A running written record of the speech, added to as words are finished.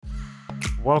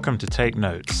Welcome to Take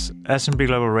Notes, S&P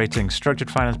Global Ratings structured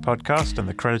finance podcast and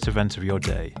the credit event of your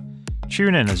day.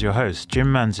 Tune in as your hosts, Jim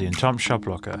Manzi and Tom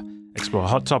Schopflocher, explore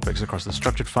hot topics across the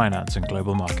structured finance and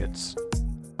global markets.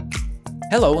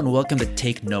 Hello and welcome to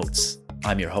Take Notes.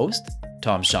 I'm your host,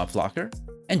 Tom Schopflocher,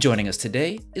 and joining us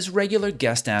today is regular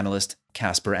guest analyst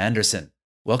Casper Anderson.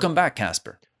 Welcome back,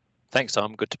 Casper. Thanks,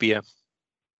 Tom. Good to be here.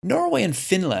 Norway and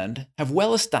Finland have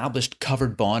well-established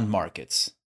covered bond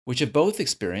markets, which have both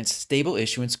experienced stable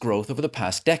issuance growth over the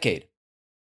past decade.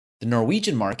 The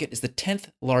Norwegian market is the 10th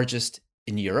largest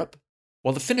in Europe,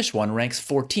 while the Finnish one ranks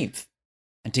 14th,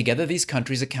 and together these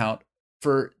countries account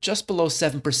for just below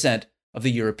 7% of the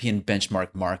European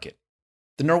benchmark market.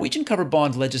 The Norwegian covered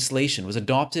bond legislation was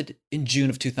adopted in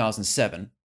June of 2007,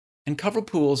 and cover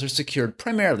pools are secured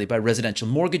primarily by residential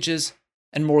mortgages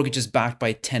and mortgages backed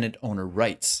by tenant-owner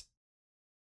rights.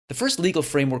 The first legal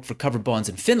framework for covered bonds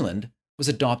in Finland was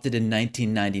adopted in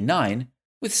 1999,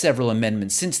 with several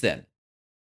amendments since then.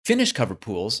 Finnish cover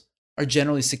pools are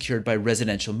generally secured by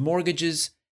residential mortgages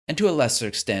and, to a lesser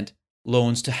extent,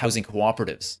 loans to housing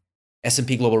cooperatives.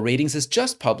 S&P Global Ratings has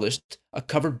just published a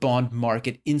covered bond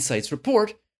market insights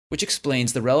report, which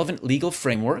explains the relevant legal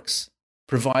frameworks,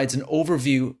 provides an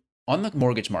overview on the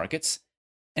mortgage markets,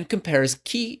 and compares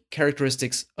key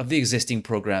characteristics of the existing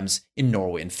programs in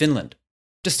Norway and Finland.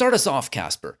 To start us off,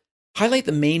 Casper, highlight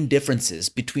the main differences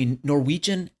between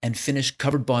Norwegian and Finnish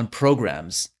covered bond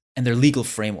programs and their legal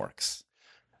frameworks.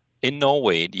 In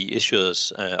Norway, the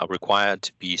issuers are required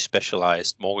to be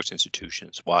specialized mortgage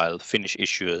institutions, while Finnish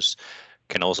issuers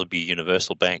can also be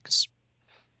universal banks.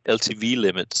 LTV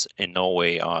limits in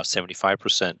Norway are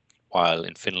 75%, while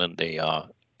in Finland they are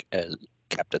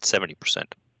capped at 70%.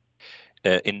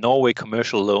 In Norway,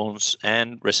 commercial loans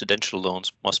and residential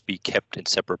loans must be kept in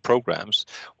separate programs,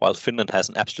 while Finland has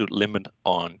an absolute limit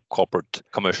on corporate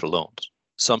commercial loans.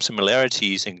 Some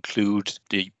similarities include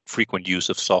the frequent use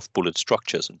of soft bullet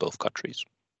structures in both countries.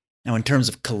 Now, in terms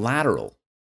of collateral,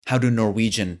 how do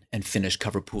Norwegian and Finnish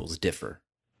cover pools differ?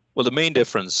 Well, the main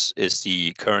difference is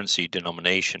the currency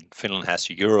denomination. Finland has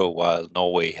the euro, while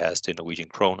Norway has the Norwegian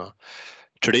krona.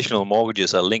 Traditional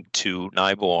mortgages are linked to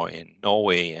NIBOR in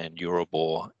Norway and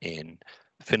Euribor in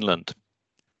Finland.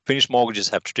 Finnish mortgages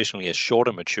have traditionally a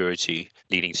shorter maturity,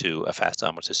 leading to a faster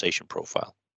amortization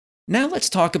profile. Now let's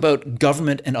talk about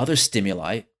government and other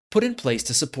stimuli put in place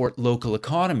to support local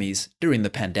economies during the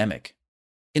pandemic.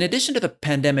 In addition to the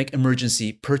Pandemic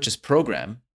Emergency Purchase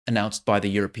Program, announced by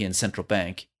the European Central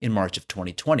Bank in March of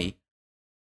 2020,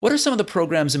 what are some of the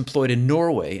programs employed in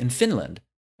Norway and Finland?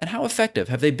 And how effective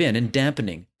have they been in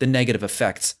dampening the negative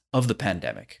effects of the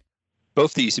pandemic?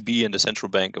 Both the ECB and the Central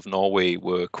Bank of Norway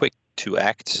were quick to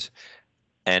act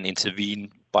and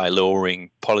intervene by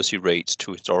lowering policy rates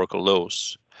to historical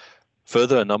lows.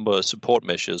 Further, a number of support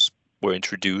measures were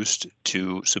introduced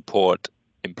to support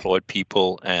employed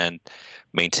people and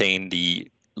maintain the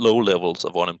low levels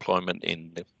of unemployment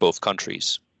in both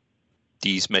countries.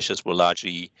 These measures were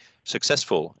largely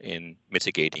successful in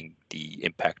mitigating the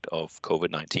impact of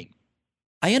COVID-19.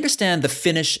 I understand the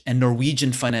Finnish and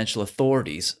Norwegian financial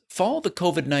authorities follow the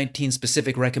COVID-19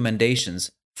 specific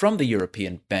recommendations from the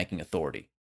European Banking Authority.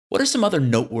 What are some other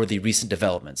noteworthy recent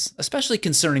developments, especially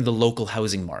concerning the local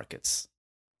housing markets?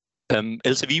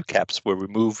 LTV caps were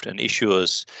removed and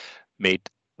issuers made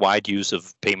wide use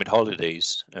of payment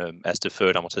holidays as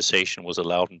deferred amortization was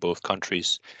allowed in both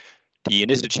countries. The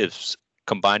initiatives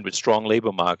combined with strong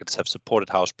labor markets have supported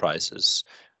house prices,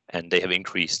 and they have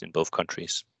increased in both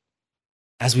countries.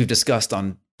 As we've discussed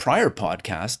on prior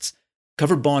podcasts,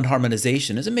 covered bond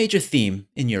harmonization is a major theme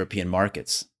in European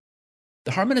markets.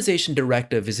 The Harmonization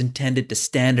Directive is intended to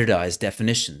standardize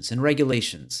definitions and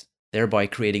regulations, thereby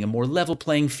creating a more level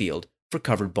playing field for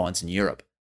covered bonds in Europe.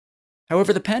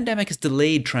 However, the pandemic has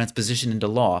delayed transposition into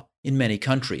law in many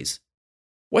countries.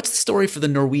 What's the story for the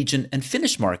Norwegian and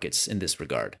Finnish markets in this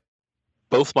regard?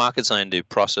 Both markets are in the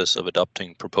process of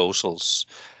adopting proposals.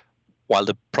 While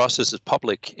the process is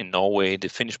public in Norway, the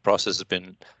Finnish process has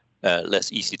been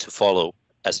less easy to follow.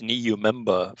 As an EU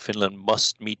member, Finland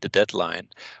must meet the deadline,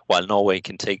 while Norway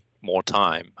can take more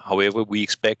time. However, we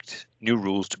expect new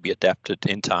rules to be adapted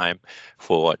in time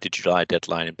for the July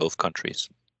deadline in both countries.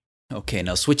 Okay,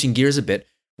 now switching gears a bit,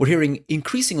 we're hearing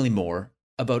increasingly more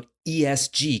about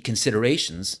ESG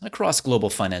considerations across global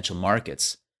financial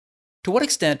markets. To what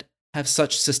extent have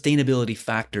such sustainability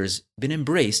factors been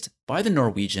embraced by the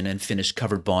Norwegian and Finnish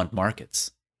covered bond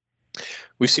markets?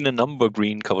 We've seen a number of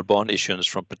green covered bond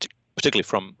issuance particularly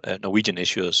from Norwegian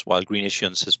issuers, while green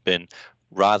issuance has been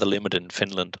rather limited in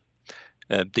Finland.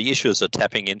 The issuers are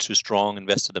tapping into strong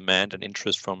investor demand and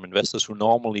interest from investors who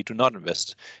normally do not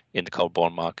invest in the covered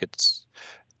bond markets.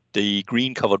 The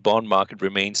green covered bond market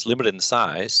remains limited in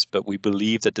size, but we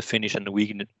believe that the Finnish and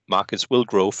Norwegian markets will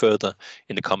grow further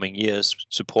in the coming years,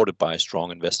 supported by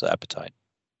strong investor appetite.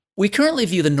 We currently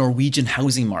view the Norwegian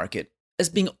housing market as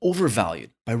being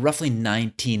overvalued by roughly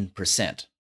 19%,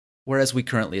 whereas we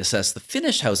currently assess the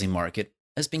Finnish housing market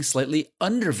as being slightly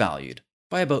undervalued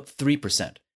by about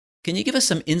 3%. Can you give us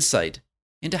some insight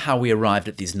into how we arrived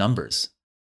at these numbers?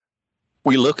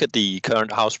 We look at the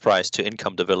current house price to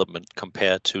income development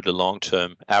compared to the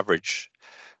long-term average.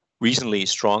 Recently,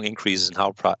 strong increases in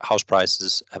house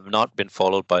prices have not been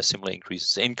followed by similar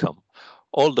increases in income,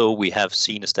 although we have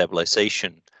seen a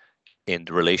stabilization in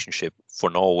the relationship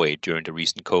for Norway during the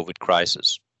recent COVID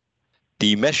crisis.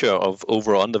 The measure of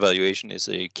over- or undervaluation is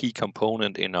a key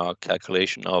component in our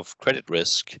calculation of credit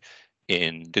risk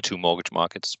in the two mortgage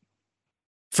markets.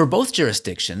 For both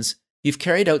jurisdictions, you've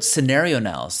carried out scenario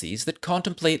analyses that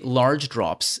contemplate large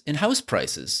drops in house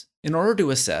prices in order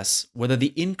to assess whether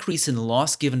the increase in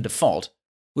loss given default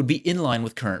would be in line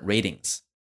with current ratings.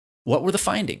 What were the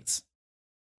findings?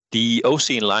 The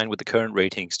OC in line with the current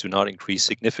ratings do not increase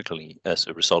significantly as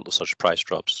a result of such price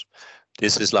drops.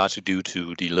 This is largely due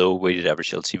to the low weighted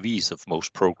average LTVs of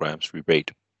most programs we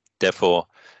rate. Therefore,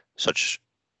 such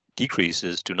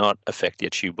decreases do not affect the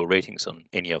achievable ratings on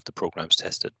any of the programs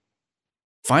tested.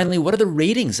 Finally, what are the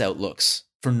ratings outlooks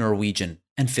for Norwegian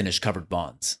and Finnish covered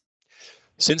bonds?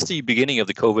 Since the beginning of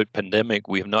the COVID pandemic,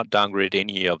 we have not downgraded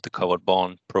any of the covered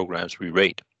bond programs we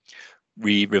rate.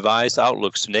 We revised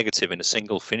outlooks to negative in a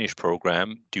single Finnish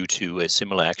program due to a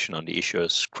similar action on the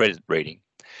issuer's credit rating.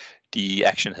 The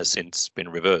action has since been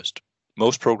reversed.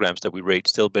 Most programs that we rate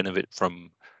still benefit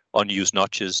from unused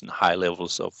notches and high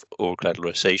levels of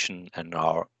over-collateralization, and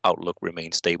our outlook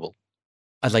remains stable.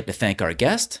 I'd like to thank our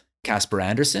guest, Casper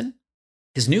Andersen.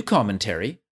 His new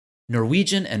commentary,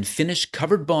 Norwegian and Finnish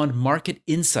Covered Bond Market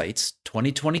Insights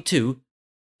 2022,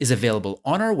 is available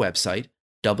on our website,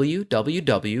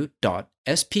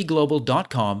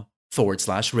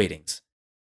 www.spglobal.com/ratings.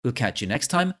 We'll catch you next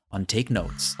time on Take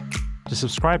Notes. To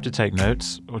subscribe to Take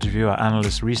Notes or to view our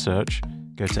analyst research,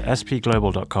 go to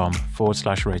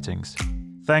spglobal.com/ratings.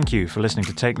 Thank you for listening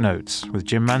to Take Notes with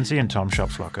Jim Manzi and Tom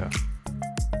Schopflocher.